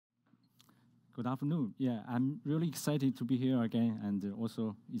Good afternoon. Yeah, I'm really excited to be here again, and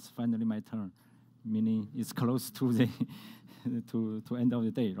also it's finally my turn, meaning it's close to the to end of the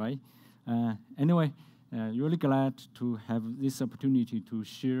day, right? Anyway, really glad to have this opportunity to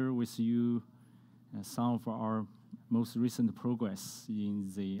share with you some of our most recent progress in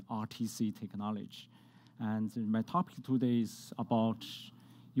the RTC technology. And my topic today is about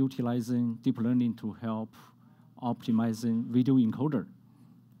utilizing deep learning to help optimizing video encoder.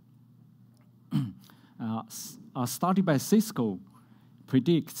 A study by Cisco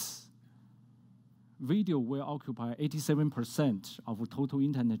predicts video will occupy 87% of total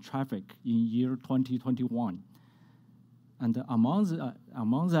internet traffic in year 2021. And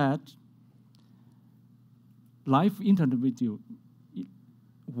among that, live internet video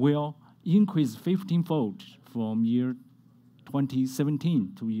will increase 15-fold from year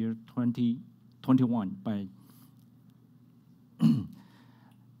 2017 to year 2021 by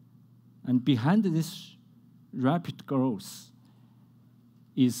and behind this rapid growth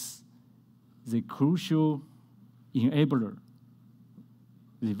is the crucial enabler,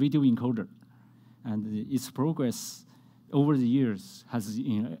 the video encoder. And its progress over the years has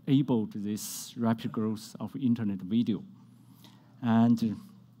enabled this rapid growth of internet video. And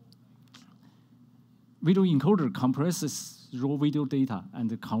video encoder compresses raw video data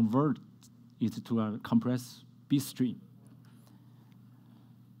and converts it to a compressed bit stream.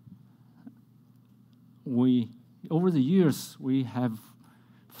 Over the years, we have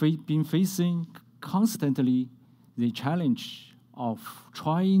been facing constantly the challenge of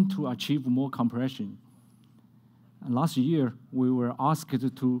trying to achieve more compression. And last year, we were asked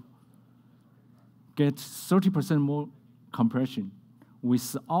to get 30% more compression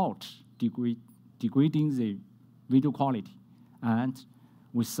without degrading the video quality and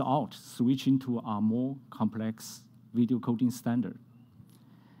without switching to a more complex video coding standard.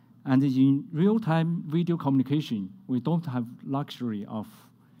 And in real-time video communication, we don't have luxury of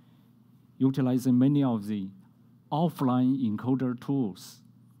utilizing many of the offline encoder tools,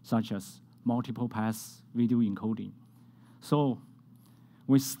 such as multiple pass video encoding. So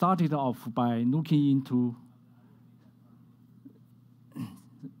we started off by looking into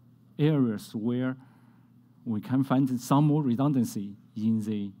areas where we can find some more redundancy in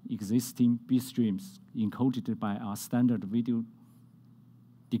the existing bit streams encoded by our standard video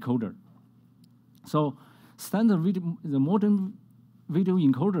decoder. So standard video, the modern video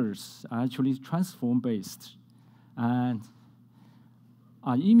encoders are actually transform-based, and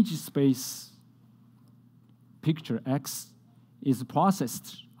an image space picture X is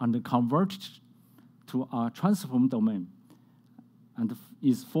processed and converted to a transform domain and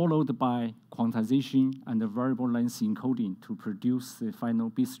is followed by quantization and variable length encoding to produce the final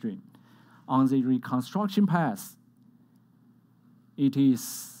bit stream. On the reconstruction path, it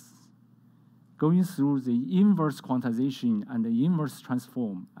is going through the inverse quantization and the inverse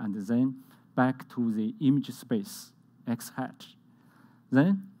transform, and then back to the image space, X hat.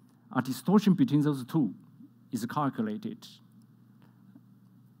 Then a distortion between those two is calculated,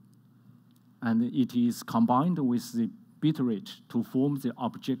 and it is combined with the bit rate to form the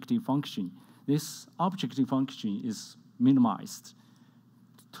objective function. This objective function is minimized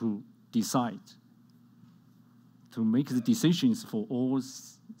to decide, to make the decisions for all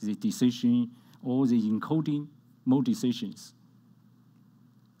the encoding mode decisions.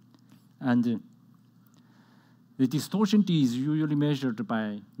 And the distortion D is usually measured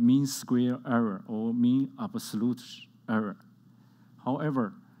by mean square error or mean absolute error.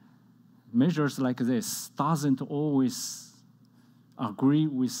 However, measures like this doesn't always agree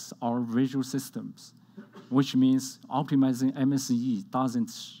with our visual systems, which means optimizing MSE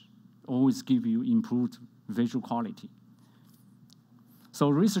doesn't always give you improved visual quality. So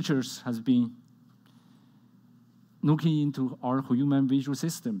researchers have been looking into our human visual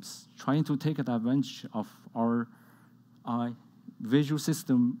systems, trying to take advantage of our visual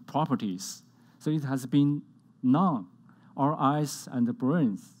system properties. So it has been known our eyes and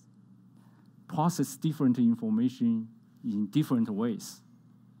brains process different information in different ways.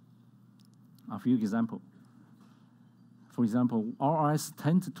 A few examples. For example, our eyes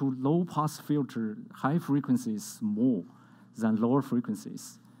tend to low-pass filter high frequencies more than lower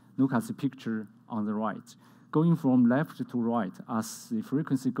frequencies. Look at the picture on the right. Going from left to right, as the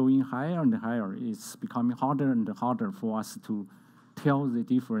frequency going higher and higher, it's becoming harder and harder for us to tell the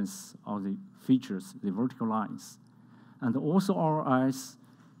difference of the features, the vertical lines. And also our eyes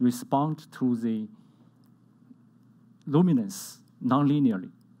respond to the luminance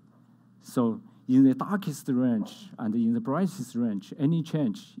non-linearly. So in the darkest range and in the brightest range, any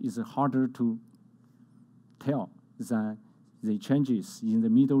change is harder to tell than the changes in the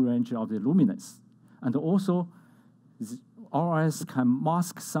middle range of the luminance. And also, RS can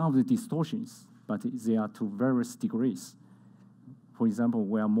mask some of the distortions, but they are to various degrees. For example,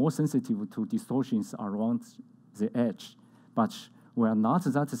 we are more sensitive to distortions around the edge, but we are not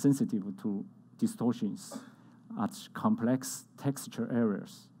that sensitive to distortions at complex texture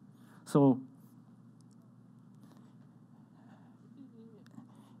areas. So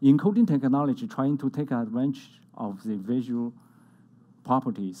encoding technology trying to take advantage of the visual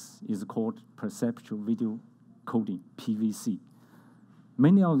properties is called Perceptual Video Coding, PVC.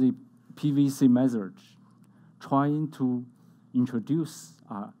 Many of the PVC methods trying to introduce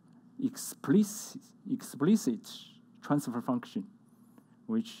explicit transfer function,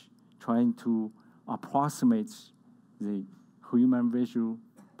 which trying to approximate the human visual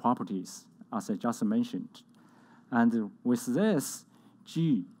properties, as I just mentioned. And with this,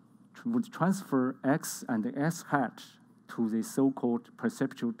 G would transfer X and S hat to the so-called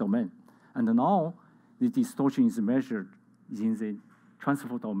perceptual domain. And now the distortion is measured in the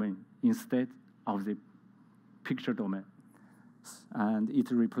transfer domain instead of the picture domain. And it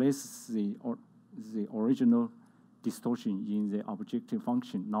replaces the original distortion in the objective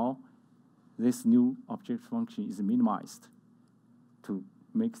function. Now, this new objective function is minimized to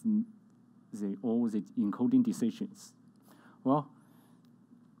make all the encoding decisions. Well,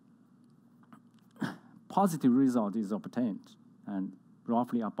 positive result is obtained, and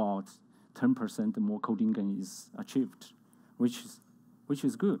roughly about 10% more coding gain is achieved, which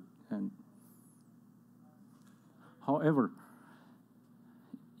is good. And however,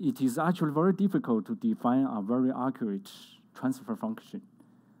 it is actually very difficult to define a very accurate transfer function.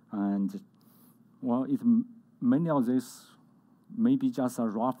 And well, many of this may be just a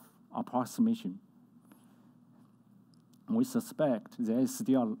rough approximation. We suspect there is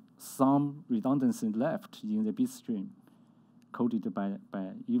still some redundancy left in the bit stream coded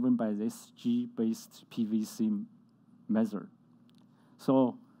even by this G-based PVC method.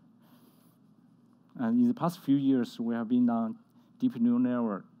 So, and in the past few years, we have been on deep neural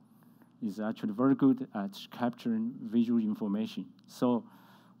network is actually very good at capturing visual information. So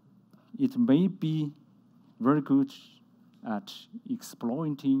it may be very good at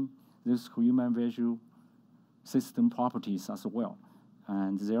exploiting this human visual system properties as well.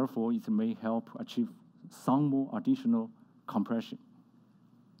 And therefore, it may help achieve some more additional compression.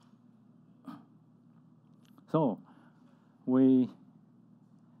 So in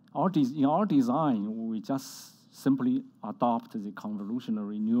our design, we just simply adopt the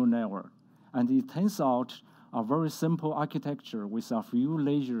convolutional neural network. And it turns out a very simple architecture with a few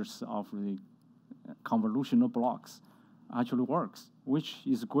layers of the convolutional blocks actually works, which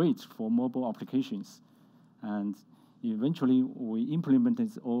is great for mobile applications. And eventually, we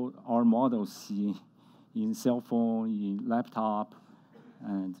implemented all our models in cell phone, in laptop,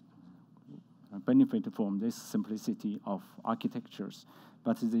 and benefit from this simplicity of architectures.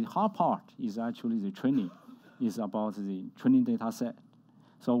 But the hard part is actually the training, is about the training data set.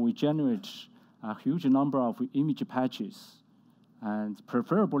 So we generate a huge number of image patches, and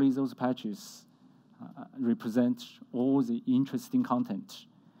preferably those patches represent all the interesting content.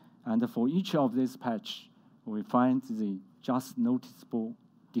 And for each of these patches, we find the just noticeable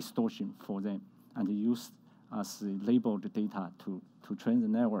distortion for them and use as the labeled data to train the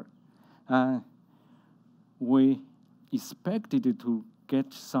network. We expected to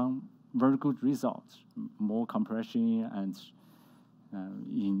get some very good results, more compression and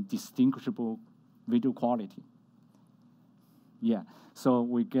indistinguishable video quality. Yeah, so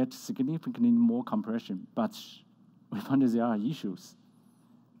we get significantly more compression, but we found there are issues.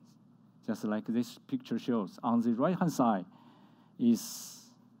 Just like this picture shows. On the right-hand side is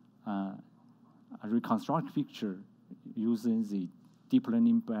a reconstruct picture using the deep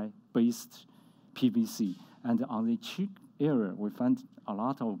learning-based PVC. And on the cheek area, we find a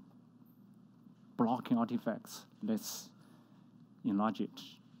lot of blocking artifacts. Let's enlarge it.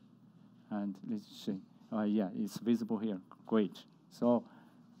 And let's see. Yeah, it's visible here. Great. So,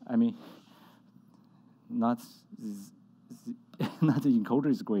 I mean, not the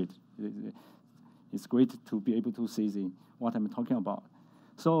encoder is great. It's great to be able to see what I'm talking about.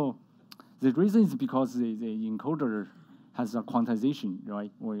 So the reason is because the encoder has a quantization,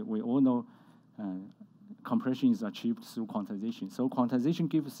 right? We all know compression is achieved through quantization. So quantization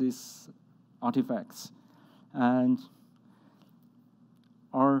gives these artifacts. And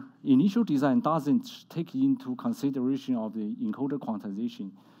our initial design doesn't take into consideration of the encoder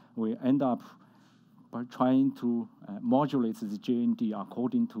quantization. We end up by trying to modulate the JND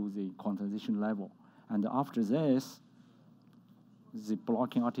according to the quantization level. And after this, the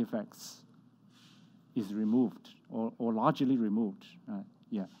blocking artifacts is removed or largely removed,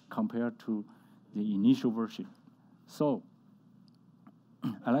 compared to the initial version. So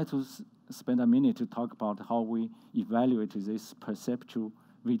I'd like to spend a minute to talk about how we evaluate this perceptual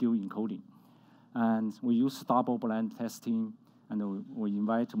video encoding. And we use double-blind testing, and we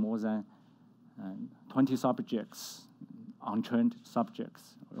invite more than 20 subjects, untrained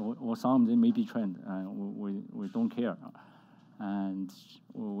subjects, or some of them may be trained, we don't care. And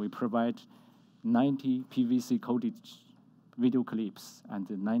we provide 90 PVC-coded video clips and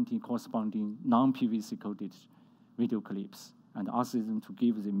 90 corresponding non-PVC coded video clips, and ask them to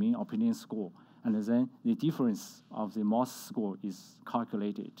give the mean opinion score. And then the difference of the MOS score is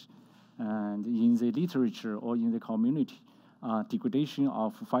calculated. And in the literature or in the community, degradation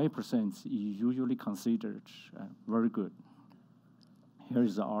of 5% is usually considered very good. Here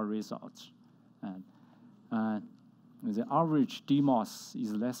is our result. And the average DMOS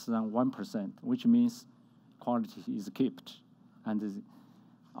is less than 1%, which means quality is kept. And the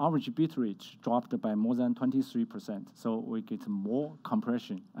average bitrate dropped by more than 23%, so we get more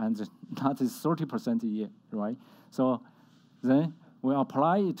compression, and that is 30% a year, right? So then we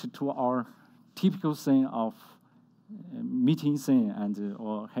apply it to our typical thing of meeting thing and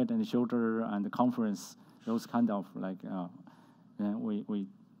or head and shoulder and conference, those kind of like, then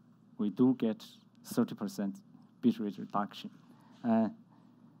we do get 30% bitrate reduction. I'd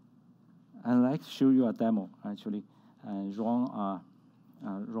like to show you a demo, actually, run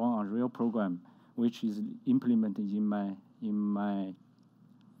a real program, which is implemented in my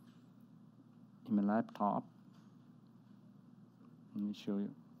laptop. Let me show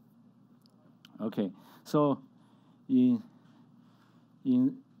you. Okay, so in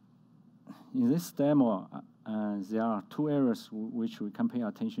this demo, there are two areas which we can pay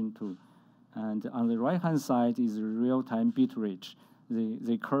attention to. And on the right-hand side is real-time bitrate.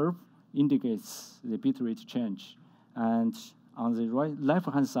 The curve indicates the bitrate change. And on the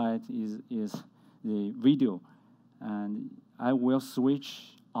left-hand side is the video. And I will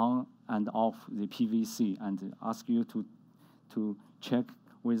switch on and off the PVC and ask you to check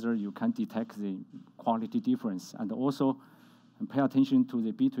whether you can detect the quality difference. And also pay attention to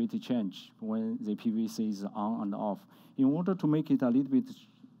the bitrate change when the PVC is on and off. In order to make it a little bit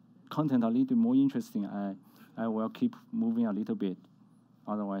content a little bit more interesting, I will keep moving a little bit.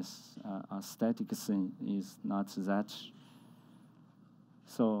 Otherwise, a static thing is not that.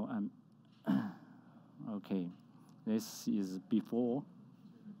 So, okay, this is before,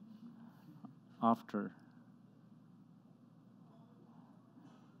 after,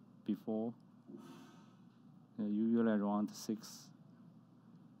 before, usually around 6,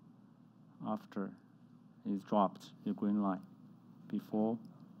 after is dropped, the green line, before,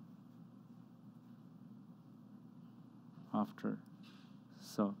 after.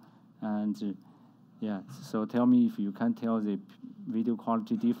 So, and yeah, so tell me if you can tell the video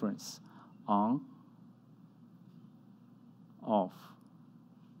quality difference on, off,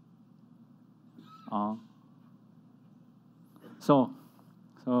 on. So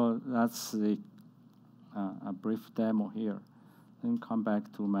that's the a brief demo here. Then come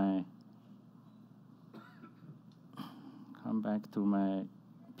back to my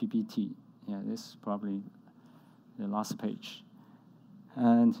PPT. Yeah, this is probably the last page.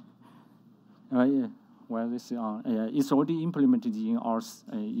 And well, this it's already implemented in our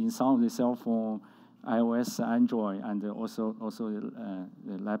in some of the cell phone, iOS, Android, and also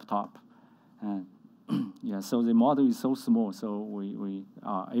the laptop. And yeah, so the model is so small, so we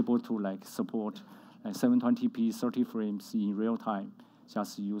are able to like support 720p 30 frames in real time,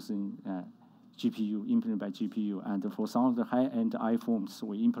 just using GPU, implemented by GPU. And for some of the high-end iPhones,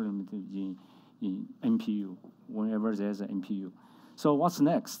 we implemented in NPU, whenever there's an NPU. So what's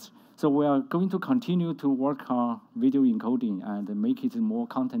next? So we are going to continue to work on video encoding and make it more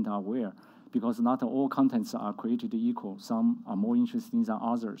content aware, because not all contents are created equal. Some are more interesting than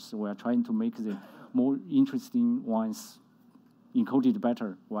others. So we are trying to make the more interesting ones encoded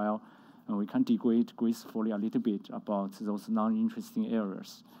better, while we can degrade gracefully a little bit about those non-interesting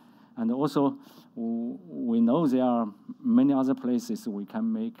areas. And also, we know there are many other places we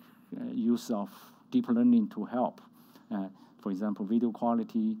can make use of deep learning to help. For example, video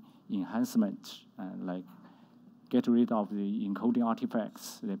quality enhancement, like get rid of the encoding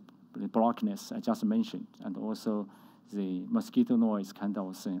artifacts, the blockness I just mentioned, and also the mosquito noise kind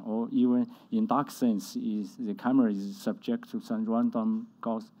of thing. Or even in dark sense, the camera is subject to some random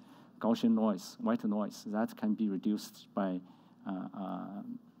Gaussian noise, white noise, that can be reduced by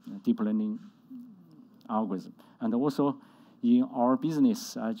deep learning algorithm. And also in our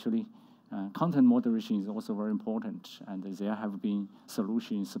business, actually, Content moderation is also very important, and there have been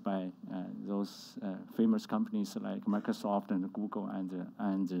solutions by those famous companies like Microsoft and Google,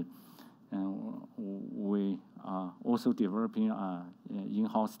 and we are also developing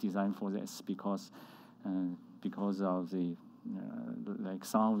in-house design for this because of the like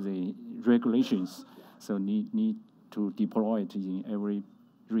some of the regulations, so need to deploy it in every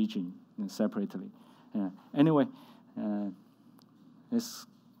region separately. Anyway, this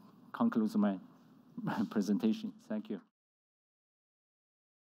concludes my presentation. Thank you.